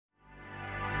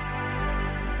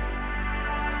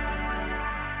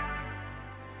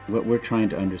What we're trying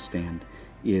to understand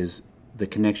is the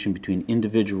connection between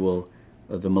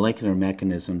the molecular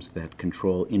mechanisms that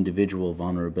control individual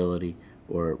vulnerability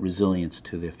or resilience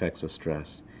to the effects of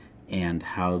stress, and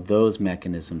how those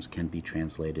mechanisms can be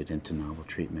translated into novel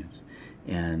treatments.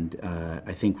 And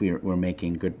I think we're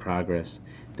making good progress,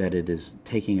 that it is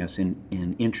taking us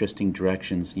in interesting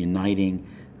directions, uniting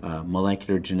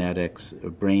molecular genetics,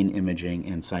 brain imaging,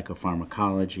 and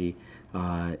psychopharmacology,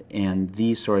 and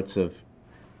these sorts of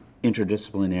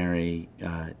interdisciplinary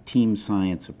team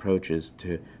science approaches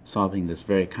to solving this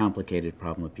very complicated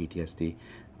problem of PTSD,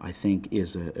 I think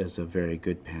is a very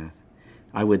good path.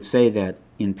 I would say that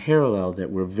in parallel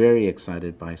that we're very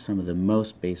excited by some of the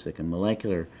most basic and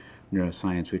molecular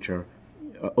neuroscience, which are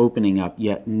opening up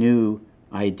yet new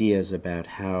ideas about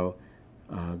how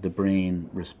the brain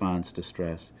responds to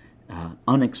stress,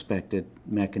 unexpected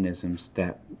mechanisms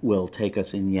that will take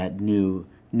us in yet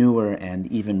newer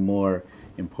and even more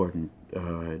important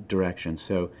directions.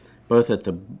 So both at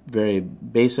the very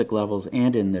basic levels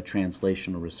and in the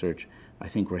translational research, I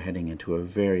think we're heading into a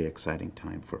very exciting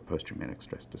time for post-traumatic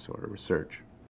stress disorder research.